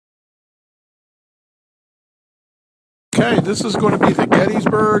Okay, this is going to be the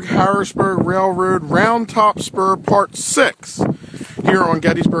Gettysburg, Harrisburg Railroad Roundtop Spur Part 6 here on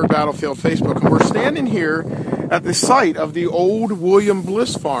Gettysburg Battlefield Facebook. And we're standing here at the site of the old William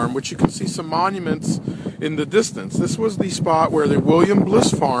Bliss Farm, which you can see some monuments in the distance. This was the spot where the William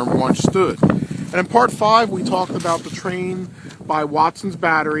Bliss Farm once stood. And in Part 5, we talked about the train by Watson's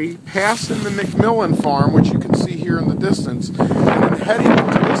Battery, passing the McMillan Farm, which you can see here in the distance, and then heading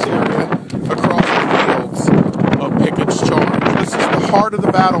into this area across the fields of Pickett's Charge. This is the heart of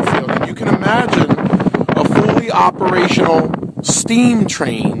the battlefield, and you can imagine a fully operational steam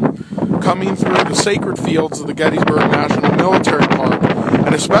train coming through the sacred fields of the Gettysburg National Military Park,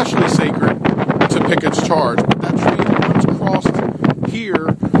 and especially sacred to Pickett's Charge. But that train once crossed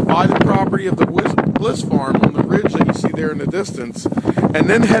here by the property of the Bliss Farm on the ridge that you see there in the distance, and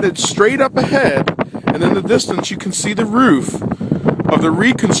then headed straight up ahead, and in the distance you can see the roof of the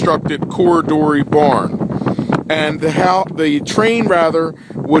reconstructed corridor barn. And the train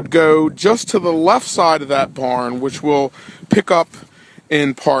would go just to the left side of that barn, which we'll pick up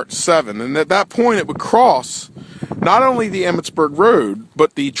in Part 7. And at that point it would cross not only the Emmitsburg Road,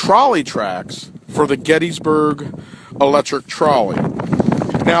 but the trolley tracks for the Gettysburg electric trolley.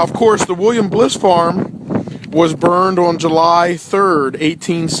 Now, of course, the William Bliss Farm was burned on July 3rd,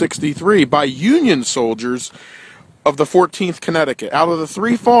 1863 by Union soldiers of the 14th Connecticut. Out of the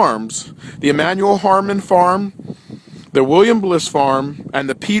three farms, the Emanuel Harmon Farm, the William Bliss Farm, and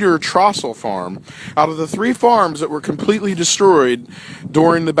the Peter Trossel Farm, out of the three farms that were completely destroyed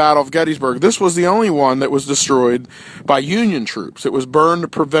during the Battle of Gettysburg, this was the only one that was destroyed by Union troops. It was burned to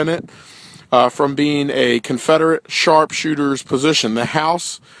prevent it from being a Confederate sharpshooter's position. The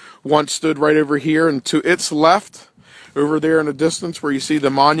house once stood right over here, and to its left, over there in the distance where you see the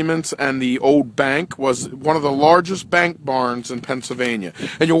monuments and the old bank, was one of the largest bank barns in Pennsylvania.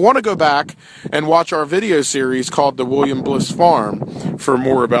 And you'll want to go back and watch our video series called The William Bliss Farm for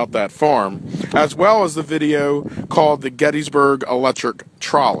more about that farm, as well as the video called The Gettysburg Electric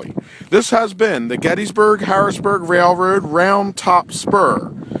Trolley. This has been the Gettysburg-Harrisburg Railroad Roundtop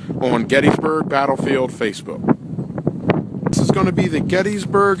Spur on Gettysburg Battlefield Facebook. This is going to be the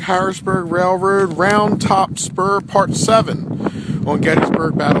Gettysburg-Harrisburg Railroad Roundtop Spur Part 7 on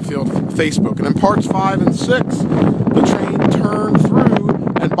Gettysburg Battlefield Facebook. And in Parts 5 and 6, the train turned through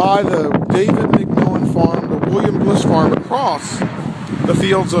and by the David McMillan Farm, the William Bliss Farm, across the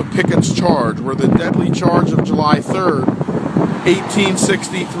fields of Pickett's Charge, where the deadly charge of July 3rd,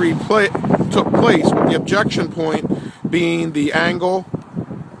 1863 took place, with the objection point being the angle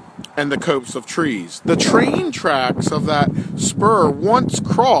and the copse of trees. The train tracks of that spur once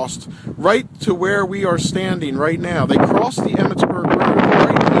crossed right to where we are standing right now. They crossed the Emmitsburg Road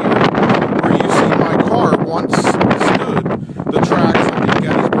right here, where you see my car once stood, the tracks of the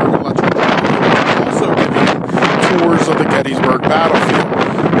Gettysburg electric trolley, also giving tours of the Gettysburg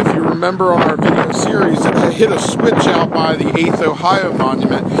battlefield. If you remember on our video series, it hit a switch out by the 8th Ohio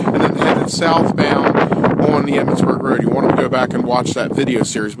Monument and then headed southbound on the Emmitsburg Road. You want to go back and watch that video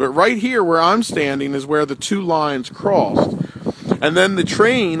series. But right here where I'm standing is where the two lines crossed. And then the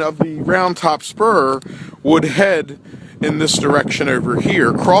train of the Roundtop Spur would head in this direction over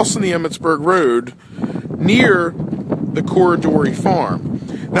here, crossing the Emmitsburg Road near the Corridor Farm.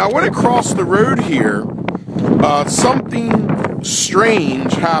 Now when it crossed the road here, something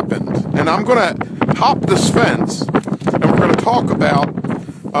strange happened. And I'm going to hop this fence and we're going to talk about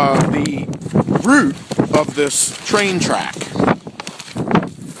the route of this train track.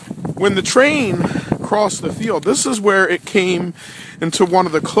 When the train crossed the field, this is where it came into one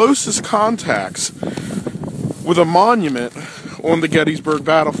of the closest contacts with a monument on the Gettysburg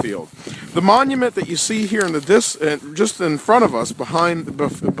battlefield. The monument that you see here in the just in front of us,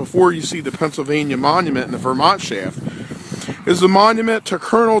 before you see the Pennsylvania monument and the Vermont shaft, is the monument to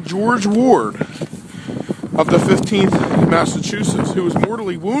Colonel George Ward of the 15th Massachusetts, who was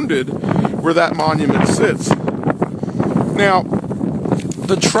mortally wounded where that monument sits. Now,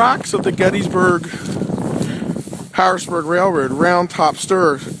 the tracks of the Gettysburg-Harrisburg Railroad Roundtop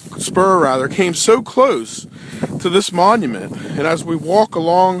Spur came so close to this monument, and as we walk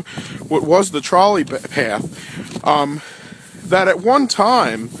along what was the trolley path, that at one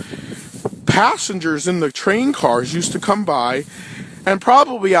time passengers in the train cars used to come by and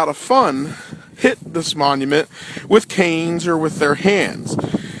probably out of fun hit this monument with canes or with their hands,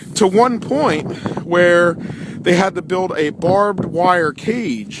 to one point where they had to build a barbed wire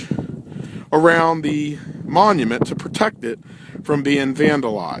cage around the monument to protect it from being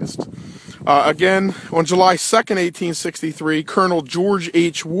vandalized. Again, on July 2nd, 1863, Colonel George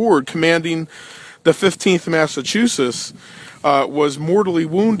H. Ward, commanding the 15th Massachusetts, was mortally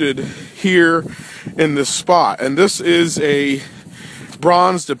wounded here in this spot. And this is a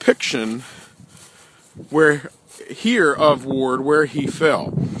bronze depiction of Ward where he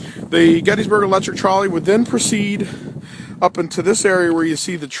fell. The Gettysburg Electric Trolley would then proceed up into this area where you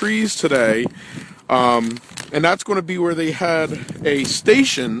see the trees today, and that's going to be where they had a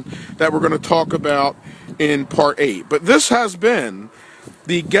station that we're going to talk about in Part 8. But this has been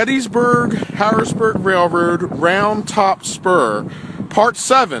the Gettysburg-Harrisburg Railroad Roundtop Spur, Part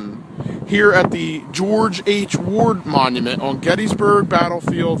 7, here at the George H. Ward Monument on Gettysburg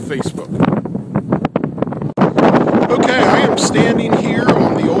Battlefield Facebook. Okay, I am standing here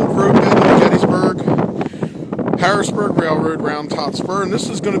on the old roadbed of the Gettysburg-Harrisburg Railroad Roundtop Spur, and this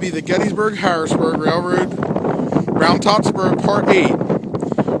is going to be the Gettysburg-Harrisburg Railroad Roundtop Spur Part 8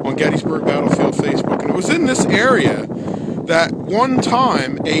 on Gettysburg Battlefield Facebook. And it was in this area that one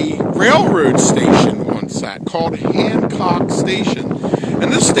time a railroad station once sat called Hancock Station.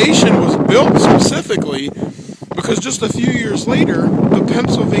 And this station was built specifically because just a few years later, the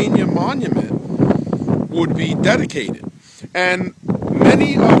Pennsylvania Monument would be dedicated. And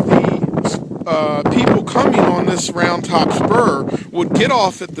many of the people coming on this Roundtop Spur would get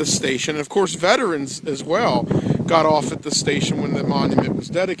off at this station. And of course, veterans as well got off at the station when the monument was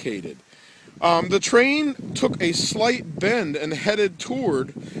dedicated. The train took a slight bend and headed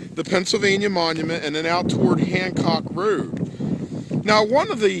toward the Pennsylvania Monument and then out toward Hancock Road. Now,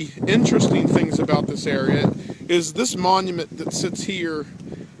 one of the interesting things about this area is this monument that sits here,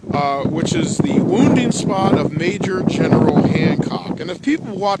 which is the wounding spot of Major General Hancock. And if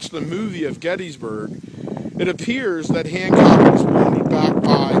people watch the movie of Gettysburg, it appears that Hancock was wounded back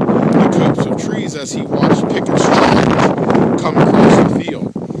by the copse of trees as he watched Pickett's charge come across the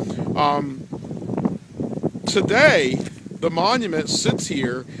field. Today, the monument sits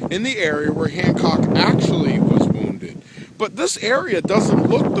here in the area where Hancock actually was wounded. But this area doesn't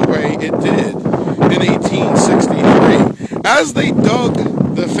look the way it did in 1863. As they dug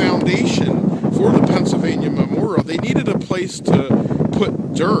the foundation for the Pennsylvania Memorial, they needed a place to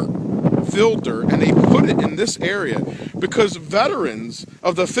put dirt, fill dirt, and they put it in this area because veterans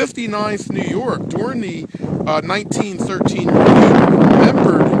of the 59th New York during the 1913 Reunion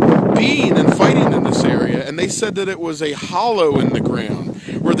remembered being and fighting in this area, and they said that it was a hollow in the ground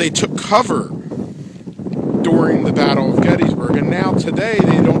where they took cover during the Battle of Gettysburg. And now today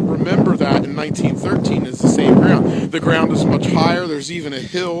they don't remember that in 1913 as the same ground. The ground is much higher. There's even a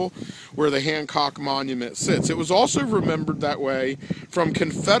hill where the Hancock Monument sits. It was also remembered that way from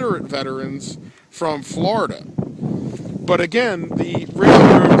Confederate veterans from Florida. But again, the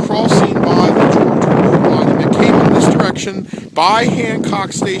railroad crossing by the George Ward Monument came in this direction by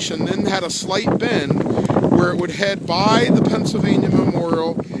Hancock Station, then had a slight bend where it would head by the Pennsylvania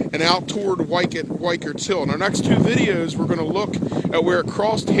Memorial and out toward Weikert's Hill. In our next two videos, we're going to look at where it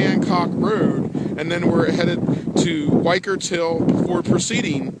crossed Hancock Road and then where it headed to Weikert's Hill before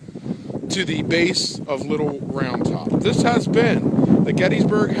proceeding to the base of Little Roundtop. This has been the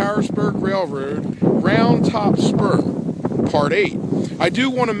Gettysburg-Harrisburg Railroad Roundtop Spur, Part 8. I do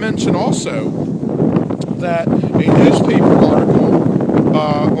want to mention also that a newspaper article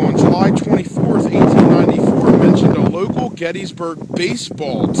on July 24th, 1894 mentioned a local Gettysburg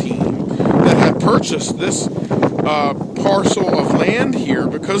baseball team that had purchased this parcel of land here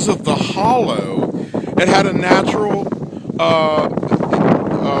because of the hollow. It had a natural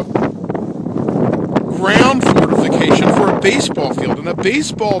ground fortification for a baseball field, and a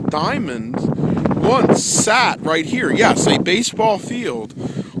baseball diamond once sat right here. Yes, a baseball field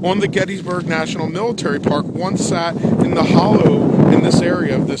on the Gettysburg National Military Park once sat in the hollow in this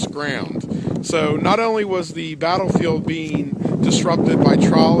area of this ground. So not only was the battlefield being disrupted by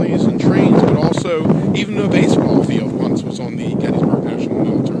trolleys and trains, but also even a baseball field once was on the Gettysburg National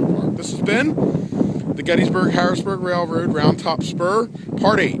Military Park. This has been the Gettysburg-Harrisburg Railroad Roundtop Spur,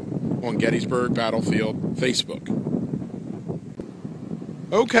 Part 8 on Gettysburg Battlefield Facebook.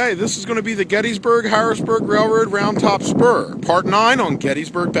 Okay, this is going to be the Gettysburg-Harrisburg Railroad Roundtop Spur, Part 9 on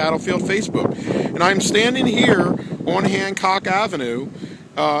Gettysburg Battlefield Facebook. And I'm standing here on Hancock Avenue.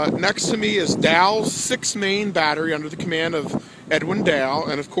 Next to me is Dow's 6th Maine Battery under the command of Edwin Dow.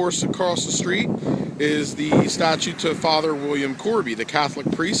 And of course, across the street is the statue to Father William Corby, the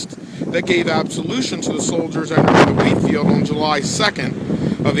Catholic priest that gave absolution to the soldiers entering the wheat field on July 2nd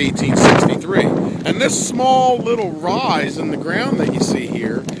of 1863. And this small little rise in the ground that you see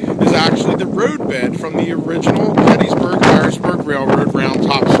here is actually the roadbed from the original Gettysburg-Harrisburg Railroad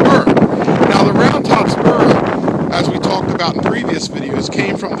Roundtop Spur. Now the Roundtop Spur, as we talked about in previous videos,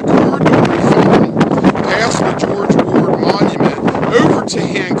 came from the corridor farm past the George Ward Monument over to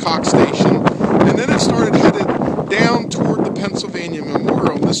Hancock Station, and then it started headed down toward the Pennsylvania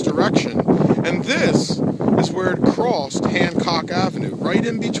Memorial. This direction. And this is where it crossed Hancock Avenue, right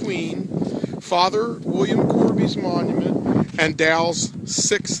in between Father William Corby's monument and Dow's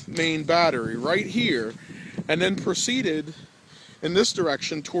 6th Main Battery, right here, and then proceeded in this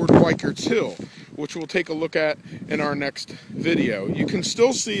direction toward Weikert's Hill, which we'll take a look at in our next video. You can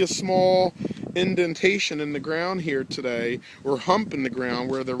still see a small indentation in the ground here today, or hump in the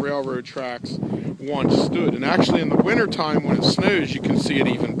ground where the railroad tracks once stood. And actually in the wintertime when it snows, you can see it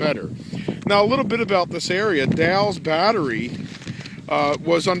even better. Now a little bit about this area. Dow's Battery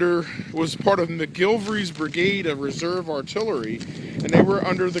was part of McGilvery's Brigade of Reserve Artillery, and they were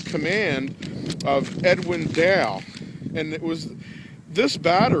under the command of Edwin Dow. And it was this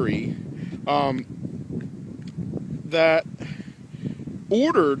battery that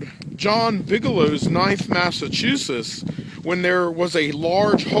ordered John Bigelow's 9th Massachusetts when there was a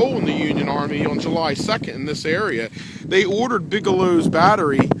large hole in the Union Army on July 2nd in this area. They ordered Bigelow's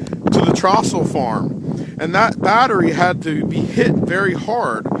battery to the Trossel farm, and that battery had to be hit very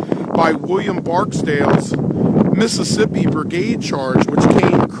hard by William Barksdale's Mississippi Brigade charge, which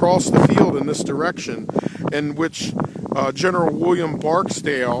came across the field in this direction, in which General William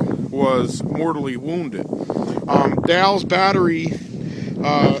Barksdale was mortally wounded. Dow's battery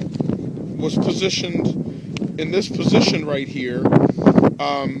was positioned in this position right here,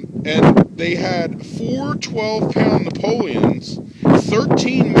 and they had 4 12-pound Napoleons.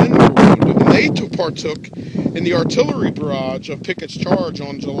 13 men were wounded, and they partook in the artillery barrage of Pickett's charge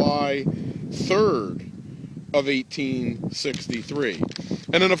on July 3rd of 1863.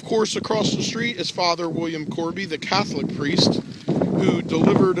 And then, of course, across the street is Father William Corby, the Catholic priest, who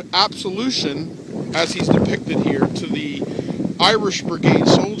delivered absolution, as he's depicted here, to the Irish Brigade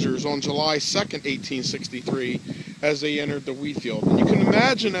soldiers on July 2nd, 1863, as they entered the wheat field. And you can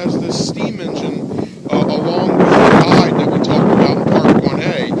imagine, as this steam engine, along with the guide that we talked about in Part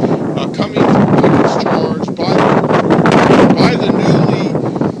 1A, coming through Pickett's charge by the newly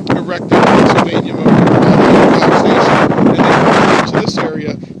erected Pennsylvania Motor Station, and then coming into this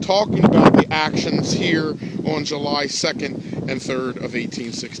area, talking about the actions here on July 2nd and 3rd of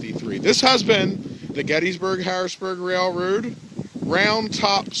 1863. This has been the Gettysburg-Harrisburg Railroad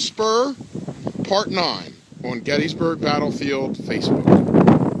Roundtop Spur, Part 9, on Gettysburg Battlefield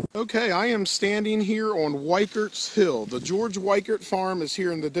Facebook. Okay, I am standing here on Weikert's Hill. The George Weikert farm is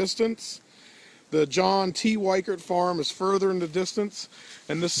here in the distance. The John T. Weikert farm is further in the distance.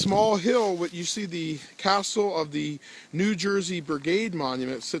 And this small hill, what you see, the castle of the New Jersey Brigade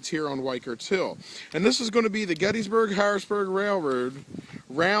Monument, sits here on Weikert's Hill. And this is going to be the Gettysburg-Harrisburg Railroad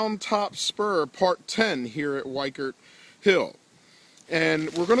Roundtop Spur, Part 10, here at Weikert Hill.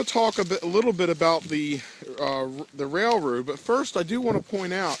 And we're going to talk a little bit about the railroad, but first I do want to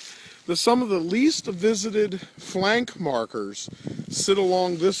point out that some of the least visited flank markers sit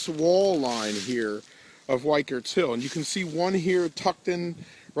along this wall line here of Weikert's Hill. And you can see one here tucked in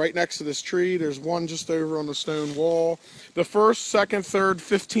right next to this tree. There's one just over on the stone wall. The 1st, 2nd, 3rd,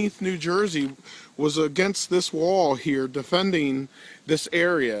 15th New Jersey was against this wall here, defending this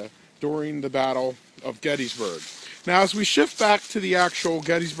area during the Battle of Gettysburg. Now, as we shift back to the actual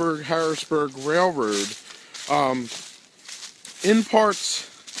Gettysburg-Harrisburg Railroad, in parts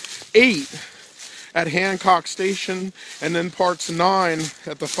 8 at Hancock Station, and then parts 9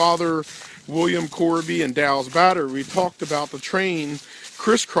 at the Father William Corby and Dow's Battery, we talked about the train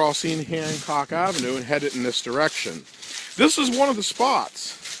crisscrossing Hancock Avenue and headed in this direction. This is one of the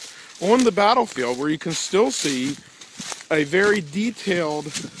spots on the battlefield where you can still see a very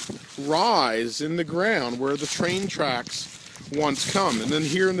detailed rise in the ground where the train tracks once come. And then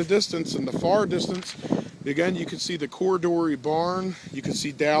here in the distance, in the far distance, again, you can see the Cordory barn. You can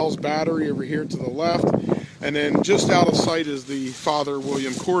see Dow's Battery over here to the left. And then just out of sight is the Father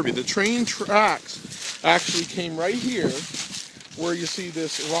William Corby. The train tracks actually came right here where you see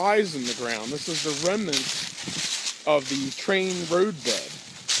this rise in the ground. This is the remnants of the train roadbed.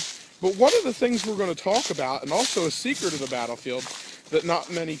 But one of the things we're going to talk about, and also a secret of the battlefield that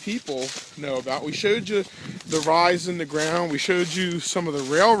not many people know about, we showed you the rise in the ground, we showed you some of the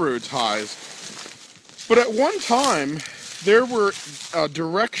railroad ties, but at one time there were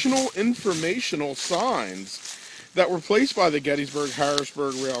directional informational signs that were placed by the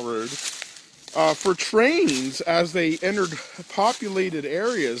Gettysburg-Harrisburg Railroad for trains as they entered populated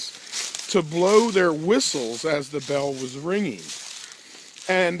areas to blow their whistles as the bell was ringing.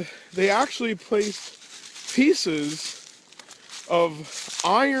 And they actually placed pieces of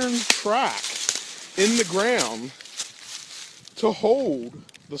iron track in the ground to hold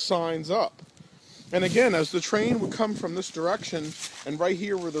the signs up. And again, as the train would come from this direction, and right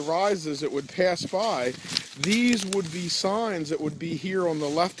here where the rise is, it would pass by, these would be signs that would be here on the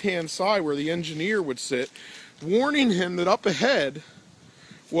left-hand side where the engineer would sit, warning him that up ahead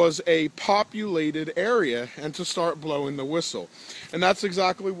was a populated area and to start blowing the whistle. And that's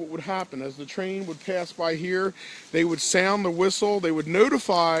exactly what would happen. As the train would pass by here, they would sound the whistle, they would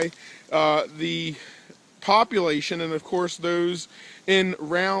notify the population, and of course those in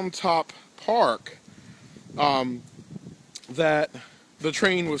Roundtop Park, that the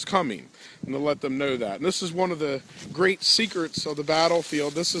train was coming, and to let them know that. And this is one of the great secrets of the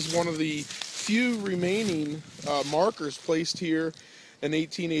battlefield. This is one of the few remaining markers placed here in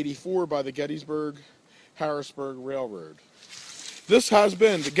 1884 by the Gettysburg Harrisburg Railroad. This has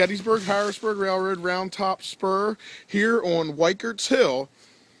been the Gettysburg Harrisburg Railroad Roundtop Spur here on Weikert's Hill,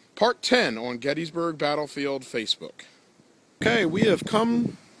 Part 10 on Gettysburg Battlefield Facebook. Okay, we have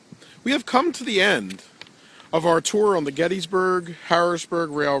come to the end of our tour on the Gettysburg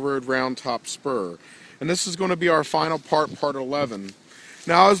Harrisburg Railroad Roundtop Spur, and this is going to be our final part, Part 11.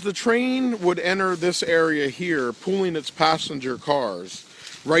 Now, as the train would enter this area here, pulling its passenger cars,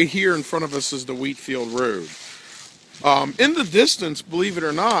 right here in front of us is the Wheatfield Road. In the distance, believe it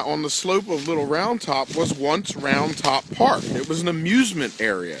or not, on the slope of Little Roundtop was once Roundtop Park. It was an amusement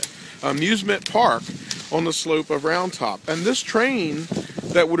area, amusement park on the slope of Roundtop. And this train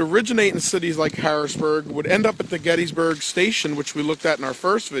that would originate in cities like Harrisburg would end up at the Gettysburg station, which we looked at in our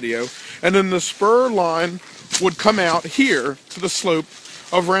first video, and then the spur line would come out here to the slope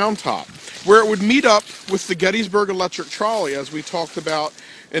of Roundtop, where it would meet up with the Gettysburg electric trolley, as we talked about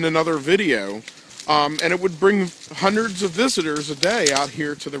in another video, and it would bring hundreds of visitors a day out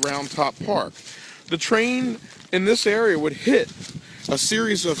here to the Roundtop Park. The train in this area would hit a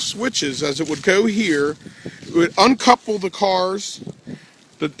series of switches as it would go here. It would uncouple the cars.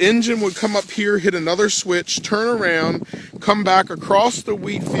 The engine would come up here, hit another switch, turn around, come back across the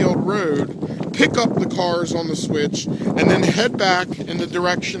Wheatfield Road, pick up the cars on the switch, and then head back in the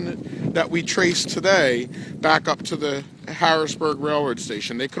direction that we traced today, back up to the Harrisburg Railroad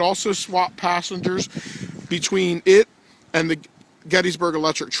Station. They could also swap passengers between it and the Gettysburg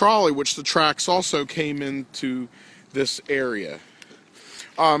Electric Trolley, which the tracks also came into this area.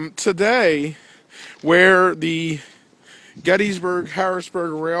 Today, where the Gettysburg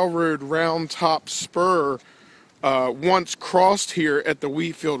Harrisburg Railroad Roundtop Spur once crossed here at the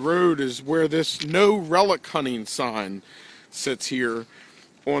Wheatfield Road, is where this no relic hunting sign sits here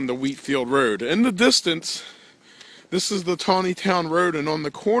on the Wheatfield Road. In the distance, this is the Tawnytown Road, and on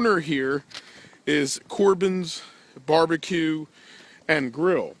the corner here is Corbin's Barbecue and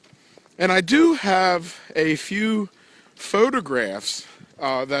Grill. And I do have a few photographs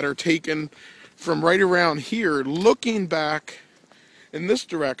that are taken from right around here, looking back in this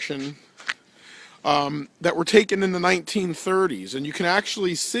direction, that were taken in the 1930s. And you can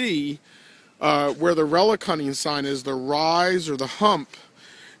actually see where the relic hunting sign is, the rise or the hump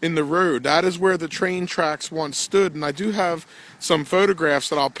in the road. That is where the train tracks once stood. And I do have some photographs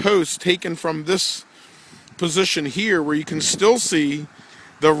that I'll post taken from this position here, where you can still see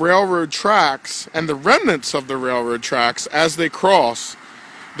the railroad tracks and the remnants of the railroad tracks as they cross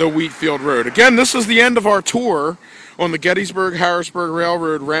the Wheatfield Road. Again, this is the end of our tour on the Gettysburg Harrisburg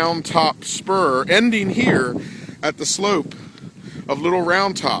Railroad Roundtop Spur, ending here at the slope of Little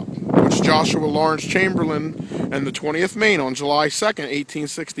Roundtop, which Joshua Lawrence Chamberlain and the 20th Maine on July 2nd,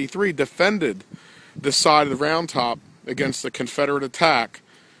 1863 defended this side of the Roundtop against the Confederate attack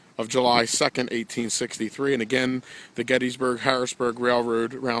of July 2nd, 1863. And again, the Gettysburg Harrisburg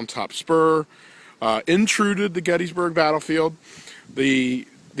Railroad Roundtop Spur intruded the Gettysburg battlefield.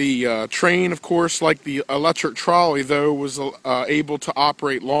 The train, of course, like the electric trolley, though, was able to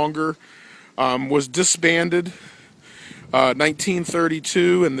operate longer, was disbanded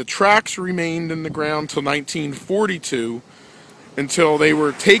 1932, and the tracks remained in the ground till 1942, until they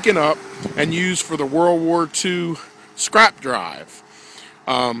were taken up and used for the World War II scrap drive.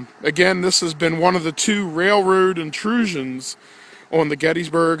 Again, this has been one of the two railroad intrusions on the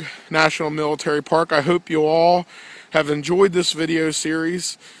Gettysburg National Military Park. I hope you all have enjoyed this video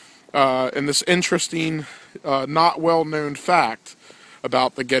series and this interesting, not well-known fact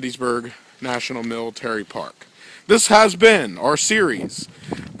about the Gettysburg National Military Park. This has been our series,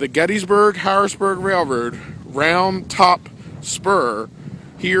 the Gettysburg Harrisburg Railroad Roundtop Spur,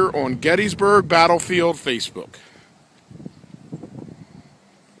 here on Gettysburg Battlefield Facebook.